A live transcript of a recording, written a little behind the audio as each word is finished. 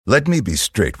Let me be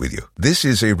straight with you. This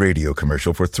is a radio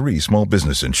commercial for 3 Small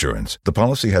Business Insurance. The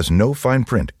policy has no fine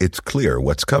print. It's clear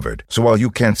what's covered. So while you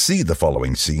can't see the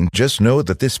following scene, just know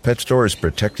that this pet store is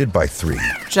protected by 3.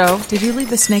 Joe, did you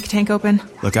leave the snake tank open?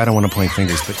 Look, I don't want to point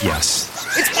fingers, but yes.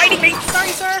 It's biting me! Sorry,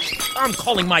 sir. I'm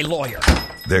calling my lawyer.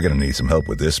 They're going to need some help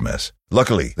with this mess.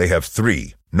 Luckily, they have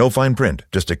 3. No fine print,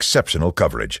 just exceptional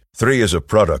coverage. 3 is a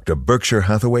product of Berkshire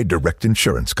Hathaway Direct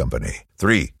Insurance Company.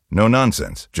 3. No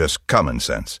nonsense, just common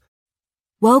sense.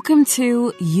 Welcome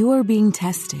to You Are Being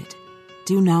Tested.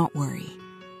 Do not worry.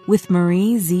 With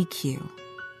Marie ZQ.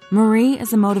 Marie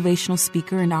is a motivational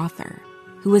speaker and author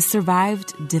who has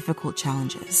survived difficult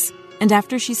challenges. And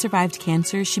after she survived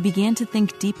cancer, she began to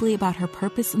think deeply about her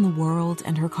purpose in the world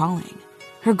and her calling.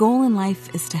 Her goal in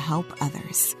life is to help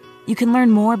others. You can learn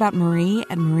more about Marie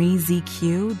at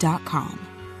mariezq.com.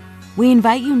 We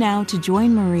invite you now to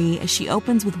join Marie as she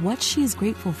opens with what she is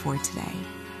grateful for today.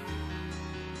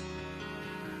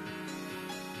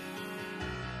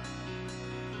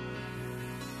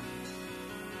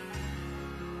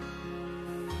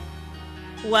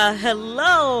 Well,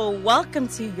 hello. Welcome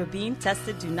to You're Being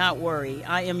Tested, Do Not Worry.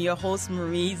 I am your host,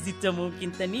 Marie Zitomu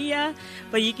Quintanilla,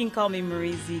 but you can call me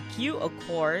Marie ZQ, of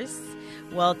course.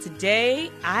 Well, today,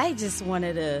 I want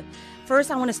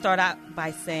to start out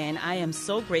by saying I am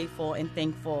so grateful and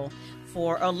thankful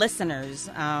for our listeners,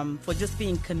 for just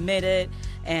being committed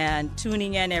and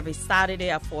tuning in every Saturday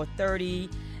at 4:30.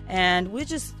 And we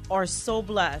just are so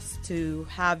blessed to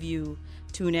have you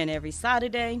tune in every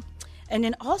Saturday. And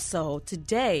then also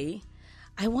today,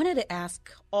 I wanted to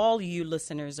ask all you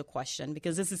listeners a question,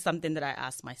 because this is something that I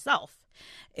asked myself,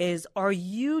 is, are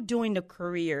you doing the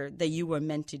career that you were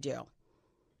meant to do?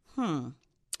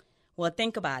 Well,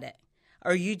 think about it.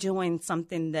 Are you doing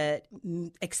something that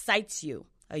excites you?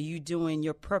 Are you doing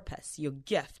your purpose, your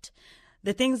gift,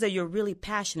 the things that you're really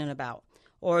passionate about?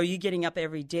 Or are you getting up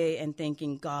every day and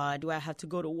thinking, God, do I have to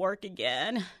go to work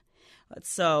again?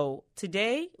 So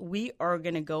today we are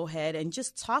going to go ahead and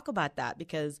just talk about that,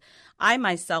 because I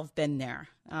myself been there.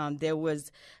 There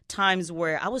was times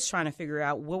where I was trying to figure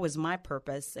out what was my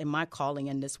purpose and my calling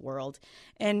in this world,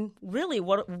 and really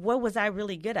what was I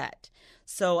really good at.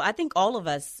 So I think all of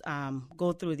us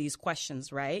go through these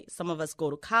questions, right? Some of us go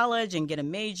to college and get a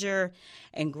major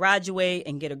and graduate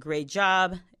and get a great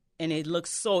job, and it looks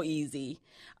so easy.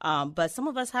 But some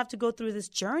of us have to go through this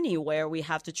journey where we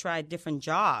have to try different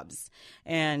jobs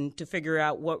and to figure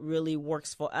out what really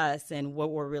works for us and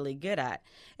what we're really good at.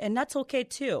 And that's okay,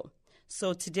 too.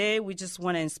 So today we just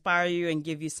want to inspire you and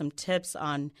give you some tips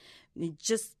on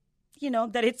just,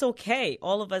 that it's okay.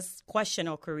 All of us question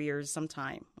our careers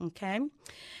sometime, okay?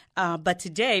 But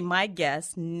today, my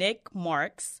guest, Nick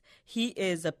Marks, he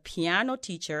is a piano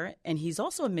teacher, and he's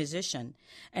also a musician.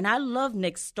 And I love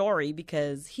Nick's story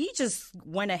because he just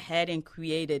went ahead and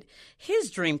created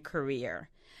his dream career.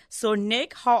 So,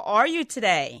 Nick, how are you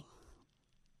today?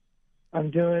 I'm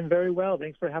doing very well.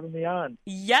 Thanks for having me on.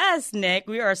 Yes, Nick.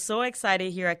 We are so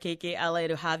excited here at KKLA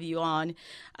to have you on.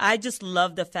 I just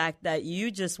love the fact that you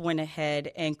just went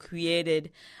ahead and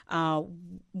created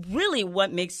really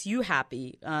what makes you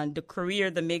happy, the career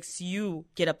that makes you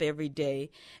get up every day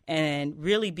and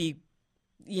really be,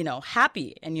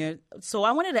 happy. So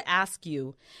I wanted to ask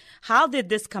you, how did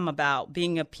this come about,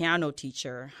 being a piano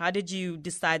teacher? How did you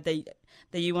decide that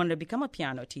you wanted to become a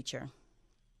piano teacher?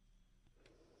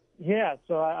 Yeah,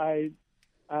 so I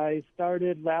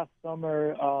started last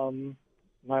summer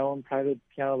my own private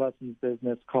piano lessons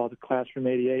business called Classroom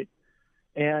 88,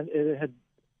 and it had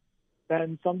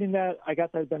been something that I guess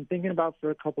I've been thinking about for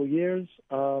a couple years.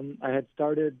 I had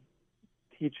started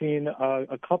teaching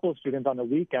a couple of students on the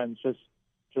weekends, just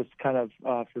kind of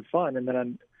for fun, and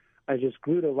then I just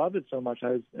grew to love it so much.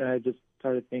 I just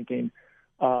started thinking,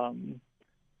 what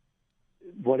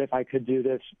if I could do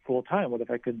this full time? What if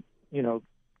I could,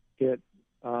 get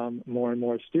more and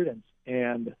more students?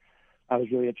 And I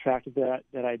was really attracted to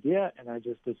that idea, and I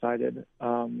just decided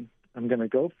I'm going to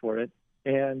go for it.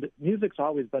 And music's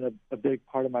always been a big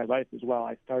part of my life as well.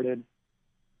 I started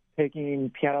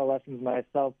taking piano lessons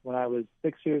myself when I was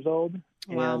 6 years old.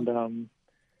 Wow. And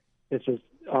it's just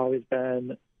always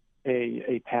been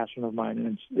a passion of mine,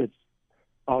 and it's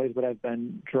always what I've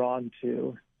been drawn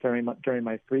to during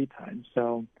my free time.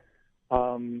 So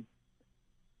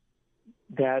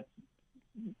that's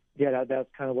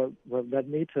kind of what led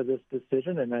me to this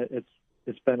decision, and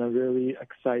it's been a really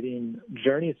exciting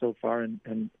journey so far,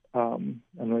 and I'm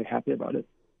really happy about it.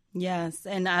 Yes,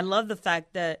 and I love the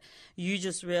fact that you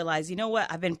just realized, you know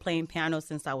what, I've been playing piano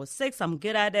since I was 6. I'm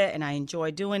good at it, and I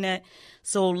enjoy doing it.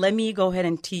 So let me go ahead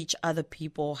and teach other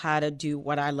people how to do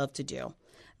what I love to do.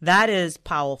 That is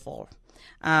powerful.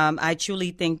 I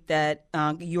truly think that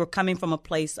you're coming from a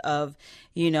place of,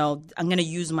 I'm going to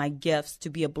use my gifts to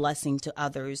be a blessing to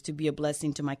others, to be a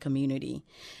blessing to my community.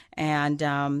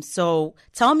 And so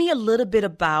tell me a little bit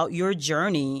about your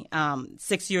journey,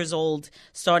 6 years old,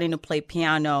 starting to play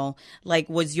piano. Like,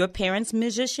 was your parents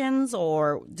musicians,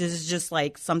 or this is just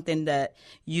like something that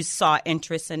you saw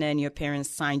interest in and your parents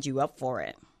signed you up for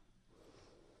it?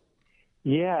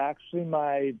 Yeah, actually,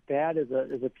 my dad is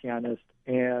a pianist,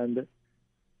 and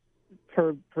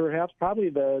perhaps probably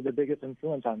the biggest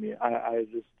influence on me. I was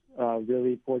just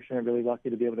really fortunate, really lucky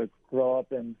to be able to grow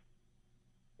up in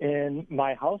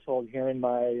my household, hearing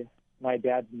my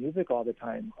dad's music all the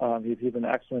time. He's an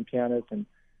excellent pianist, and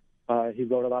he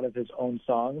wrote a lot of his own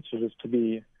songs. So just to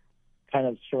be kind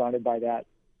of surrounded by that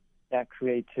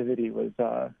creativity was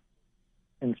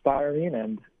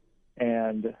inspiring,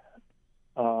 and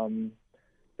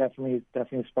definitely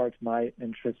sparked my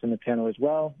interest in the piano as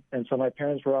well. And so my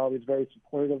parents were always very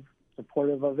supportive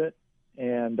of it,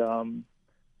 and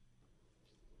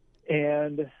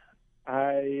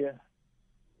I.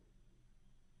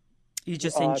 You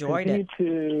just enjoyed it.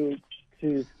 Continued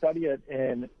to study it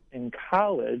in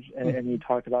college, and you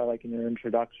talked about, like, in your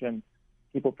introduction,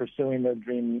 people pursuing their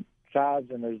dream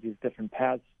jobs, and there's these different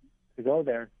paths to go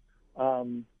there.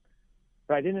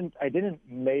 But I didn't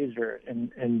major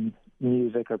in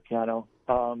music or piano.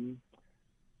 So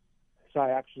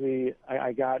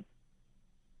I got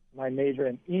my major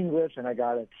in English, and I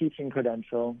got a teaching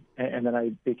credential, and then I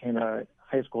became a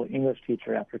high school English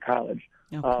teacher after college.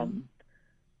 Okay.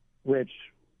 Which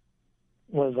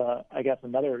was, I guess,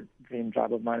 another dream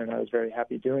job of mine, and I was very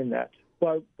happy doing that.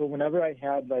 But whenever I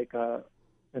had, like,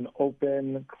 an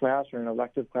open class or an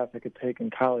elective class I could take in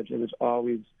college, it was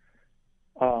always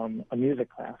a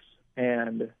music class.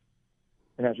 And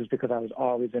that's just because I was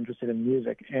always interested in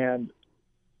music. And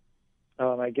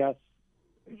I guess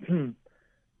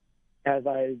as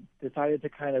I decided to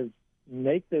kind of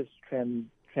make this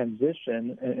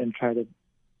transition and try to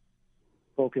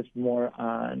focus more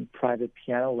on private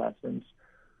piano lessons,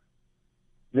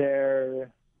 there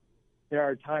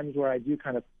are times where I do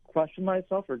kind of question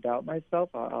myself or doubt myself.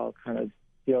 I'll kind of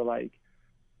feel like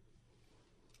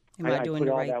I put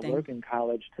all that work in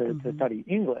college to study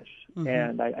English,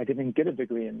 and I didn't get a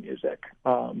degree in music.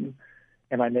 Am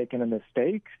I making a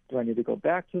mistake? Do I need to go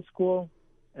back to school?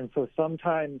 And so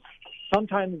sometimes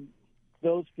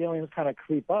those feelings kind of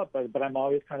creep up, but I'm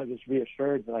always kind of just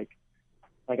reassured, like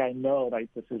I know,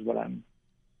 like, this is what I'm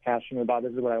passionate about.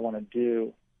 This is what I want to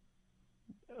do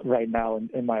right now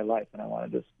in my life, and I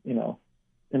want to just,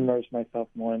 immerse myself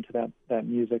more into that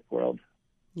music world.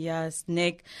 Yes,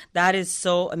 Nick, that is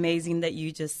so amazing that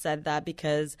you just said that,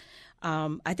 because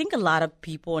I think a lot of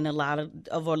people and a lot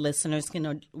of our listeners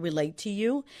can relate to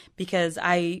you, because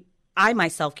I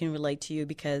myself can relate to you,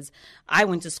 because I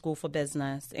went to school for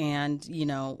business, and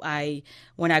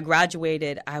when I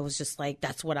graduated, I was just like,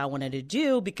 that's what I wanted to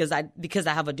do, because I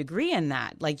have a degree in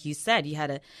that. Like you said,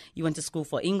 you went to school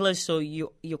for English, so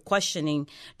you're questioning,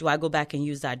 do I go back and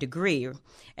use that degree?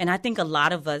 And I think a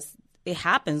lot of us, it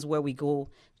happens where we go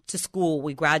to school,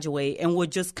 we graduate, and we're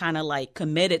just kind of like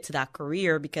committed to that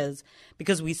career because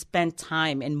we spent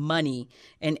time and money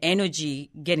and energy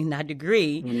getting that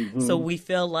degree. Mm-hmm. So we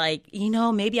feel like,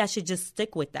 maybe I should just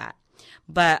stick with that.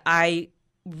 But I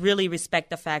really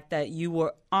respect the fact that you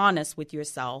were honest with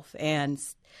yourself and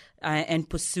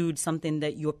pursued something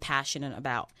that you're passionate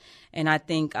about. And I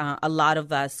think a lot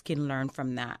of us can learn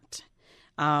from that.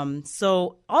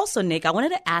 So also, Nick, I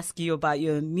wanted to ask you about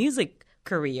your music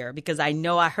career, because I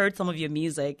know I heard some of your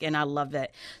music and I love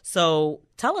it. So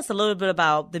tell us a little bit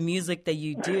about the music that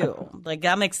you do. Like,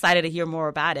 I'm excited to hear more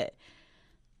about it.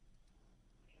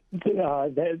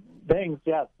 Thanks.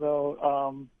 Yeah.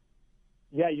 So,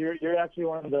 you're actually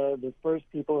one of the first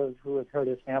people who has heard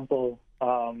a sample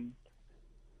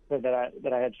that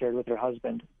I had shared with her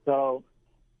husband. So,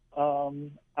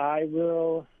 I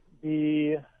will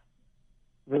be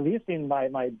releasing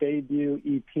my debut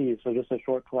EP, so just a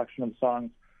short collection of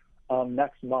songs,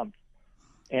 next month.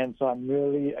 And so I'm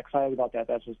really excited about that.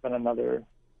 That's just been another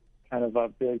kind of a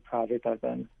big project I've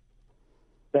been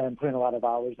putting a lot of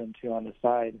hours into on the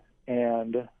side.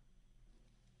 And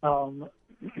I'll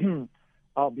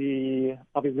be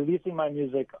releasing my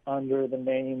music under the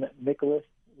name Nicholas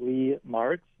Lee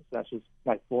Marks. So that's just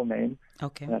my full name.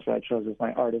 Okay. And that's what I chose as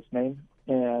my artist name.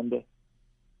 And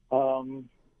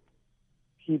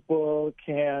people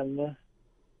can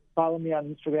follow me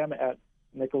on Instagram at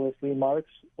Nicholas Lee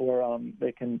Marks, or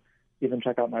they can even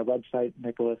check out my website,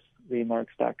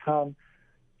 nicholasleemarks.com,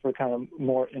 for kind of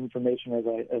more information as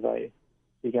I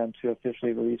begin to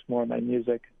officially release more of my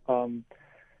music.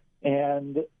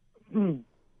 And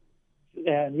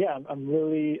yeah, I'm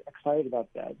really excited about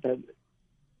that.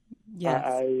 Yes.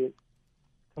 I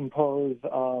compose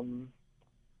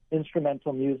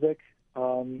instrumental music,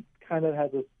 kind of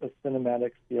has a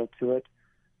cinematic feel to it,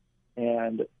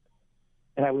 and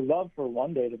I would love for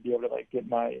one day to be able to like get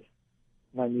my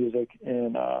music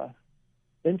into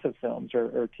films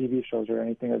or TV shows or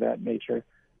anything of that nature.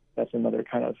 That's another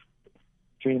kind of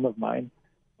dream of mine.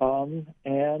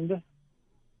 And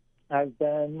I've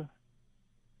been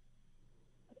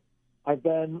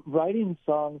writing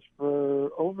songs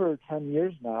for over 10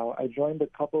 years now. I joined a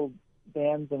couple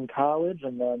bands in college,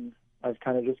 and then I've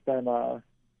kind of just been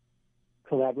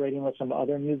collaborating with some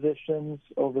other musicians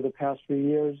over the past few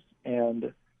years,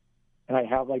 and I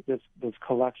have like this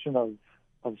collection of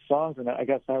songs, and I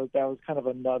guess that was kind of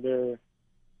another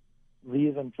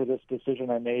reason for this decision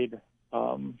I made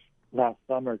last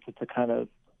summer to kind of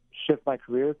shift my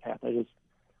career path. I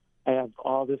have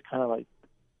all this kind of like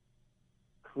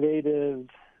creative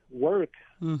work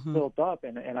built up,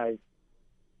 and I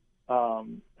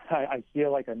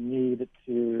feel like a need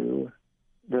to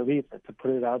release it, to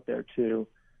put it out there, to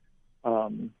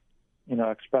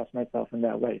express myself in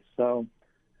that way. So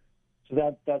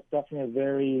that's definitely a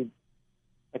very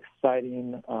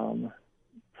exciting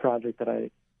project that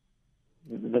I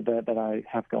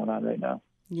have going on right now.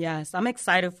 Yes, I'm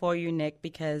excited for you, Nick,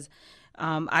 because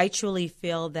I truly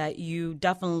feel that you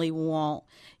definitely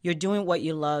you're doing what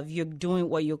you love. You're doing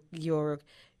what your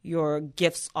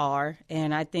gifts are.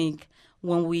 And I think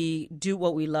when we do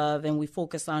what we love and we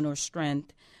focus on our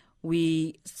strength,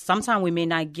 sometimes we may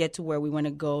not get to where we want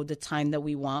to go the time that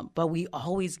we want, but we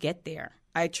always get there.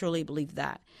 I truly believe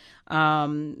that.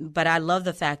 But I love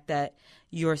the fact that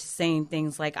you're saying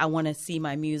things like, I want to see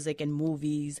my music in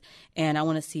movies and I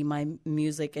want to see my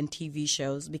music in TV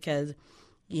shows, because,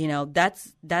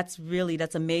 that's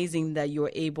amazing that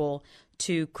you're able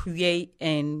to create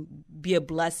and be a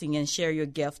blessing and share your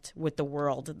gift with the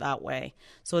world that way.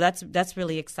 So that's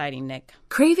really exciting, Nick.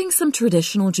 Craving some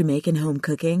traditional Jamaican home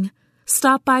cooking?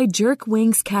 Stop by Jerk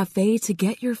Wings Cafe to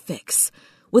get your fix.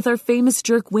 With our famous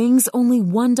jerk wings only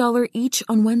 $1 each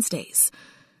on Wednesdays.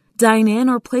 Dine in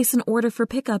or place an order for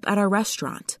pickup at our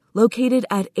restaurant, located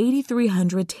at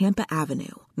 8300 Tampa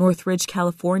Avenue, Northridge,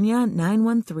 California,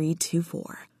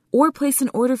 91324. Or place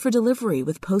an order for delivery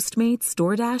with Postmates,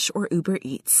 DoorDash, or Uber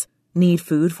Eats. Need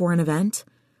food for an event?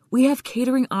 We have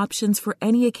catering options for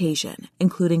any occasion,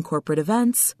 including corporate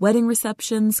events, wedding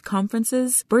receptions,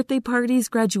 conferences, birthday parties,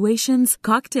 graduations,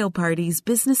 cocktail parties,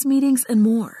 business meetings, and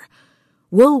more.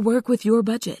 We'll work with your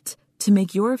budget to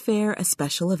make your affair a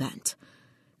special event.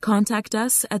 Contact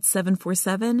us at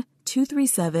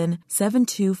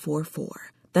 747-237-7244.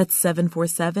 That's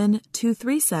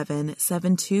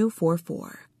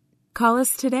 747-237-7244. Call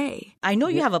us today. I know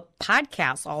you have a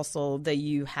podcast also that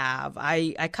you have.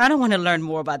 I kind of want to learn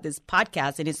more about this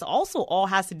podcast, and it's also all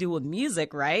has to do with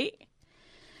music, right?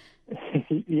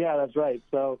 Yeah, that's right.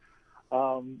 So,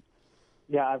 I'm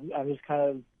just kind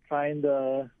of trying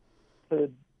to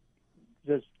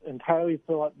just entirely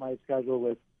fill up my schedule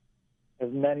with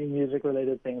as many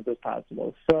music-related things as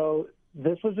possible. So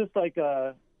this was just like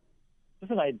an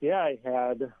idea I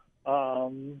had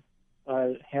a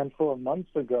handful of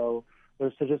months ago,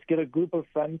 was to just get a group of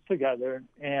friends together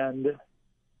and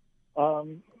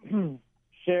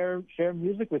share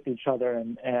music with each other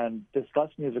and discuss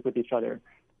music with each other.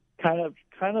 Kind of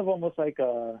almost like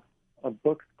a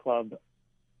book club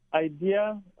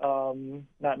idea.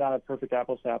 Not a perfect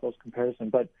apples to apples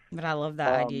comparison, but I love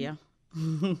that idea.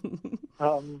 The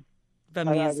music.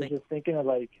 I was just thinking of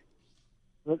like,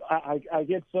 look, I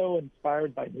get so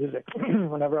inspired by music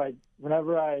whenever I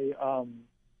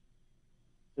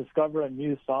discover a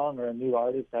new song or a new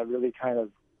artist that really kind of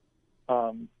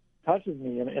touches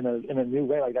me in a new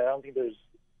way. Like, I don't think there's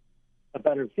a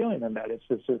better feeling than that. It's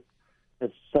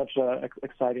such a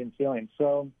exciting feeling.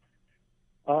 So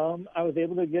I was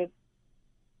able to get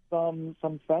some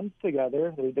friends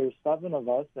together. There's 7 of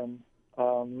us, and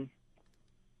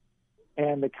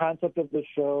the concept of the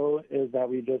show is that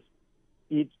we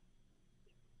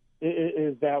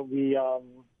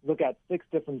look at 6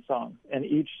 different songs, and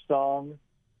each song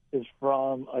is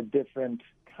from a different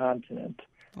continent.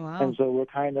 Wow. And so we're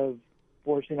kind of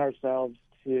forcing ourselves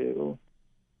to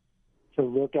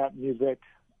look at music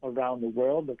around the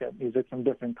world, look at music from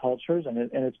different cultures, and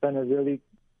it's been a really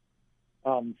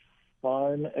fun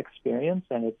experience,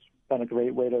 and it's been a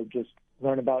great way to just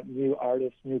learn about new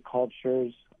artists, new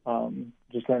cultures,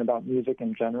 just learn about music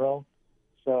in general.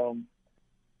 So,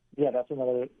 yeah, that's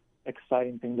another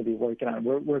exciting thing to be working on.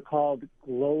 We're called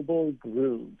Global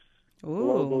Grooves. Ooh.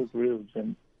 Global Grooves,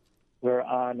 and we're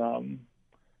on.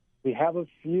 We have a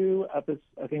few episodes.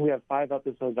 I think we have 5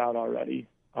 episodes out already,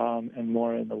 and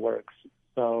more in the works.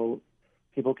 So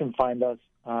people can find us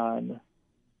on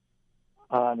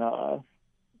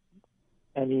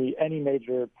any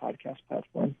major podcast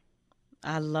platform.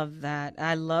 I love that.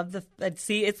 I love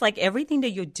see, it's like everything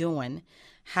that you're doing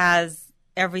has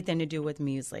everything to do with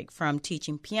music, from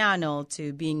teaching piano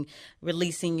to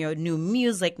releasing your new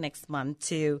music next month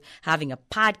to having a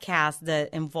podcast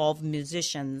that involves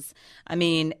musicians. I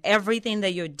mean, everything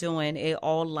that you're doing, it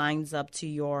all lines up to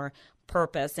your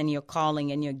purpose and your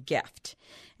calling and your gift.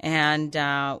 And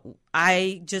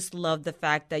I just love the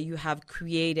fact that you have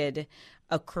created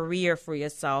a career for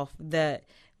yourself that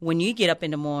when you get up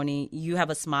in the morning, you have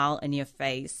a smile on your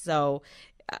face. So,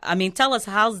 I mean, tell us,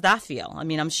 how's that feel? I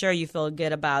mean, I'm sure you feel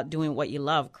good about doing what you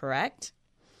love, correct?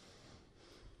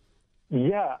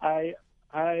 Yeah, I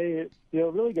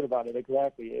feel really good about it.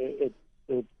 Exactly.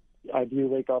 I do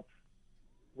wake up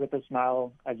with a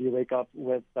smile. I do wake up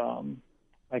with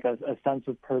like a sense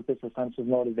of purpose, a sense of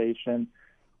motivation,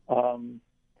 and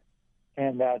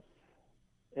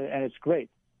it's great.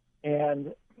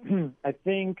 And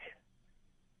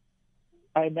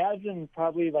I imagine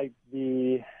probably like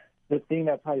the thing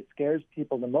that probably scares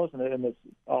people the most, and this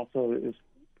also is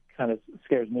kind of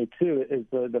scares me too, is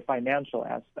the financial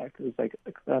aspect. It's like,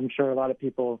 I'm sure a lot of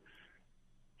people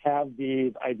have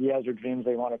these ideas or dreams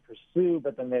they want to pursue,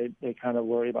 but then they kind of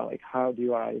worry about, like, how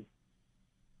do I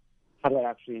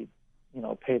actually,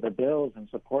 pay the bills and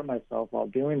support myself while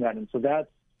doing that? And so that's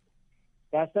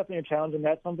definitely a challenge, and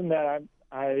that's something that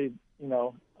I'm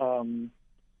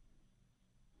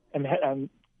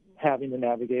having to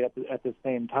navigate at the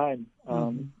same time.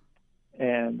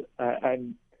 And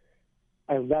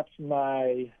I left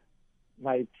my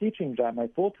teaching job, my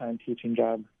full-time teaching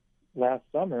job, last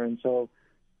summer, and so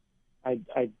and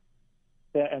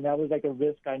that was like a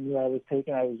risk I knew I was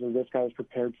taking. It was a risk I was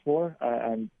prepared for.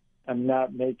 I'm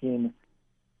not making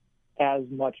as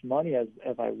much money as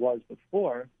I was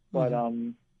before, but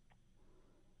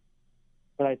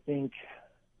I think,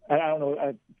 I don't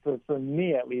know, for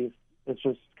me at least, it's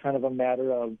just kind of a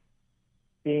matter of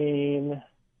being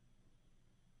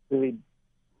really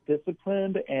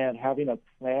disciplined and having a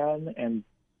plan and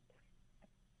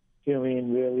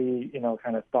doing really,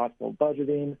 kind of thoughtful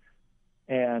budgeting,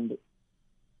 and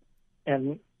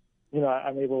I'm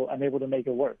able to make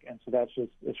it work. And so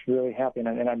it's really happy, and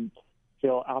I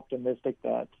feel optimistic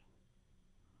that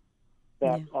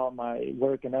all my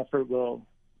work and effort will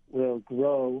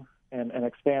grow and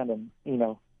expand, and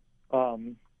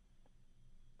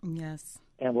yes,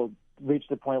 and will reach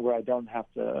the point where I don't have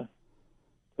to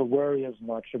worry as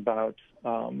much about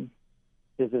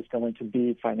is this going to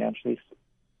be financially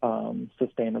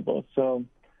sustainable. So,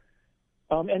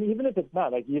 and even if it's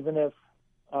not, like even if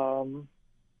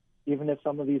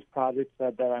some of these projects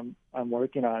that I'm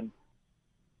working on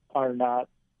are not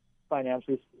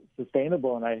financially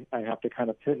sustainable, and I have to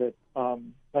kind of pivot,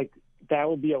 like that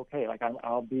will be okay. Like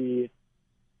I'll be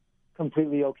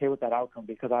completely okay with that outcome,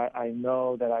 because I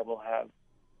know that I will have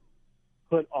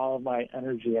put all of my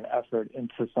energy and effort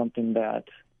into something that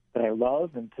I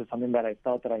love, into something that I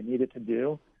felt that I needed to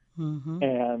do,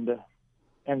 and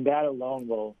that alone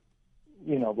will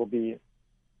be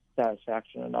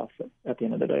satisfaction enough at the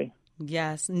end of the day.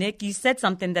 Yes, Nick, you said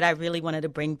something that I really wanted to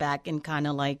bring back and kind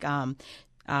of like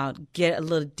get a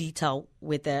little detail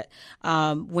with it.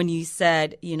 When you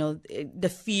said, the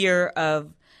fear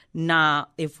of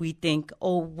if we think,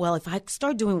 oh, well, if I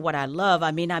start doing what I love,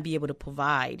 I may not be able to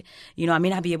provide, I may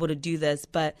not be able to do this.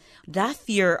 But that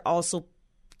fear also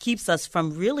keeps us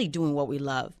from really doing what we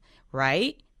love,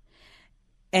 right?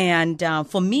 And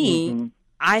for me,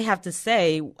 I have to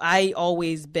say, I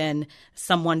always been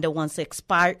someone that wants to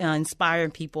inspire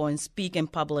people and speak in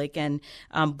public and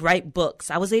write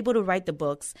books. I was able to write the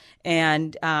books,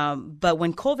 and but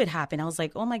when COVID happened, I was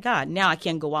like, oh my God, now I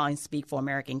can't go out and speak for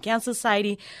American Cancer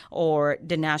Society or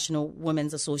the National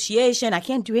Women's Association. I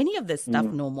can't do any of this stuff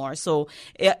no more. So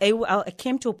it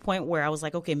came to a point where I was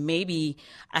like, okay, maybe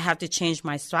I have to change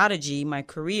my strategy, my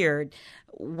career.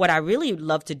 What I really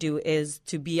love to do is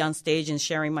to be on stage and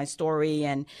sharing my story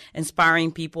and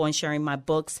inspiring people and sharing my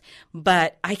books.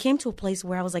 But I came to a place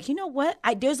where I was like, you know what?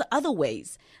 There's other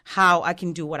ways how I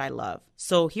can do what I love.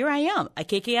 So here I am at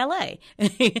KKLA.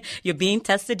 You're being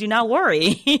tested. Do not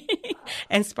worry.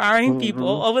 Inspiring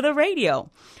people over the radio.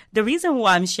 The reason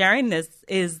why I'm sharing this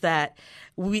is that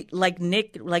we, like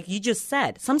Nick, like you just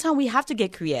said, sometimes we have to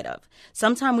get creative.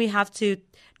 Sometimes we have to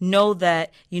know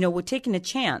that, we're taking a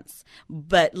chance.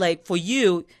 But like for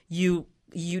you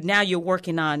now you're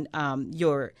working on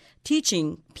your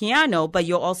teaching piano, but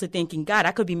you're also thinking, God,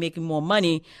 I could be making more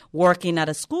money working at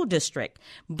a school district.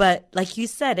 But like you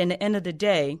said, in the end of the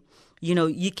day,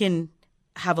 you can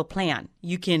have a plan.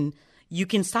 You can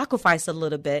sacrifice a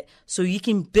little bit so you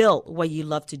can build what you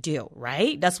love to do,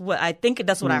 right? That's what I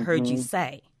heard you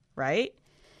say, right?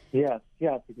 Yes,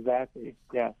 exactly.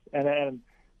 Yes. And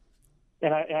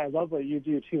I love what you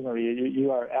do too, Marie. You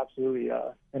are absolutely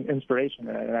an inspiration,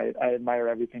 and I admire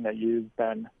everything that you've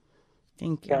been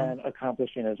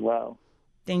accomplishing as well.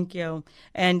 Thank you.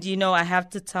 And, I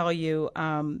have to tell you,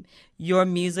 your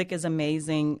music is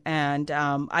amazing. And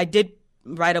I did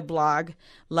write a blog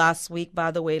last week, by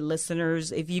the way,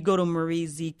 listeners. If you go to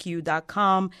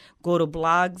mariezq.com, go to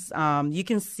blogs, you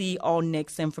can see all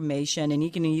Nick's information, and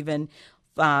you can even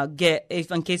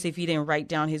if he didn't write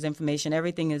down his information,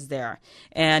 everything is there.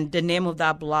 And the name of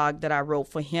that blog that I wrote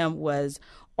for him was,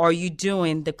 Are You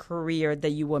Doing the Career That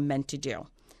You Were Meant to Do?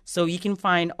 So you can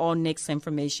find all Nick's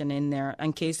information in there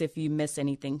in case if you miss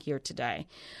anything here today.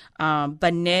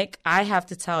 But Nick, I have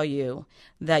to tell you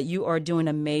that you are doing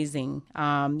amazing.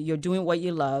 You're doing what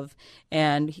you love,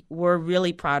 and we're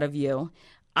really proud of you.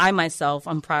 I myself,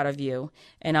 I'm proud of you,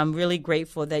 and I'm really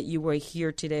grateful that you were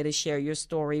here today to share your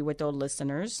story with our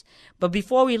listeners. But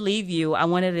before we leave you, I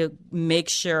wanted to make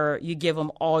sure you give them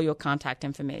all your contact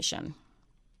information.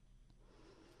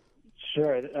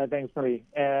 Sure. Thanks, Marie.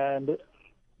 And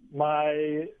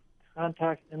my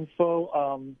contact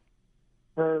info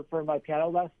for my piano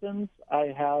lessons,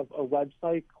 I have a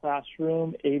website,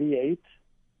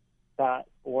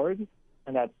 classroom88.org,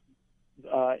 and that's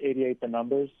 88 the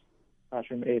numbers.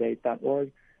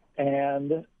 classroom88.org.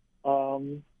 And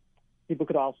people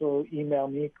could also email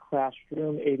me,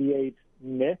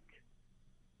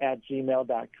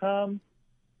 classroom88nick@gmail.com.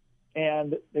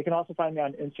 And they can also find me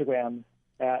on Instagram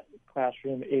at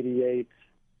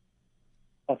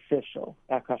classroom88official,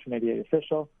 at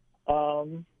classroom88official.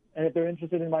 And if they're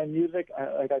interested in my music,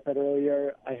 like I said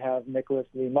earlier, I have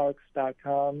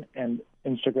nicholasleemarks.com and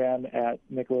Instagram at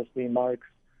nicholasleemarks.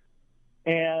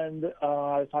 And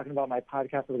I was talking about my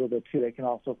podcast a little bit, too. They can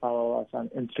also follow us on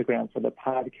Instagram for the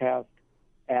podcast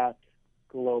at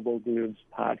Global Grooves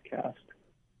Podcast.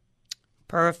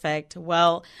 Perfect.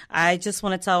 Well, I just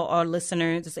want to tell our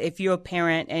listeners, if you're a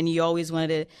parent and you always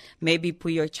wanted to maybe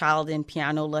put your child in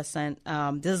piano lesson,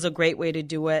 this is a great way to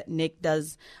do it. Nick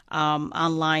does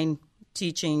online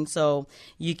teaching, so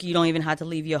you don't even have to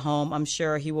leave your home. I'm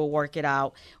sure he will work it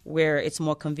out where it's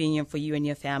more convenient for you and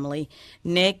your family.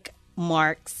 Nick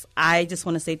Marks, I just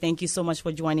want to say thank you so much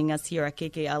for joining us here at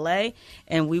KKLA,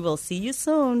 and we will see you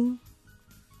soon.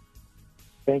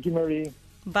 Thank you, Marie.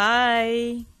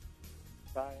 Bye.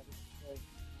 Bye.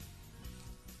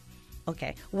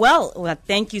 Okay. Well,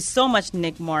 thank you so much,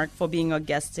 Nick Mark, for being our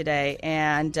guest today.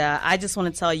 And I just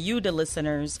want to tell you, the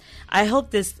listeners, I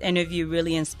hope this interview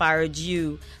really inspired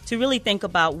you to really think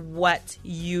about what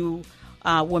you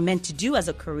were meant to do as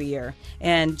a career.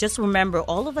 And just remember,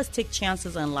 all of us take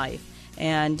chances in life.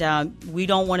 And we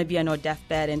don't want to be on our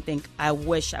deathbed and think, I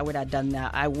wish I would have done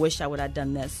that. I wish I would have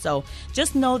done this. So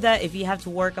just know that if you have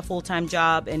to work a full-time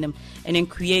job and then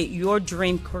create your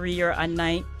dream career at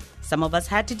night, some of us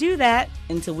had to do that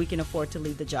until we can afford to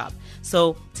leave the job.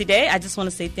 So today, I just want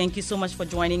to say thank you so much for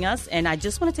joining us. And I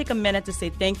just want to take a minute to say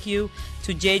thank you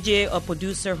to JJ, our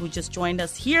producer, who just joined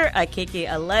us here at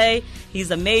KKLA. He's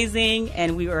amazing,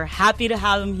 and we were happy to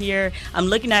have him here. I'm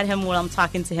looking at him while I'm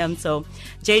talking to him. So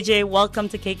JJ, welcome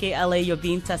to KKLA. You're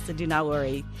being tested. Do not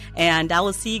worry. And I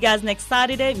will see you guys next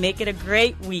Saturday. Make it a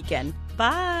great weekend.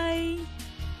 Bye.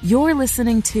 You're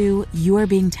listening to You're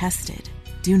Being Tested.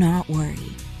 Do not worry.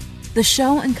 The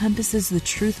show encompasses the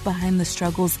truth behind the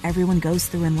struggles everyone goes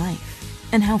through in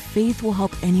life and how faith will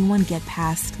help anyone get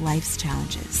past life's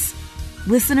challenges.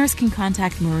 Listeners can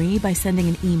contact Marie by sending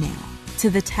an email to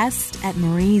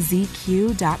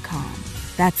thetest@mariezq.com.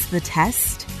 That's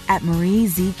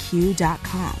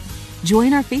thetest@mariezq.com.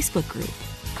 Join our Facebook group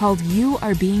called You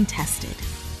Are Being Tested,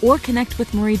 or connect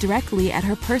with Marie directly at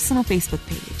her personal Facebook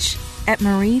page at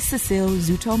Marie Cecile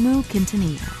Zutomu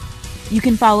Quintanilla. You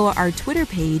can follow our Twitter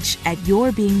page at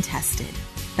You're Being Tested.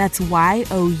 That's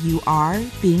YOUR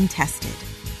Being Tested.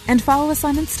 And follow us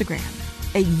on Instagram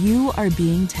at You Are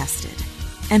Being Tested.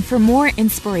 And for more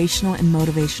inspirational and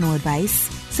motivational advice,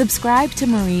 subscribe to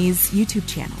Marie's YouTube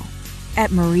channel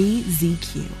at Marie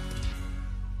ZQ.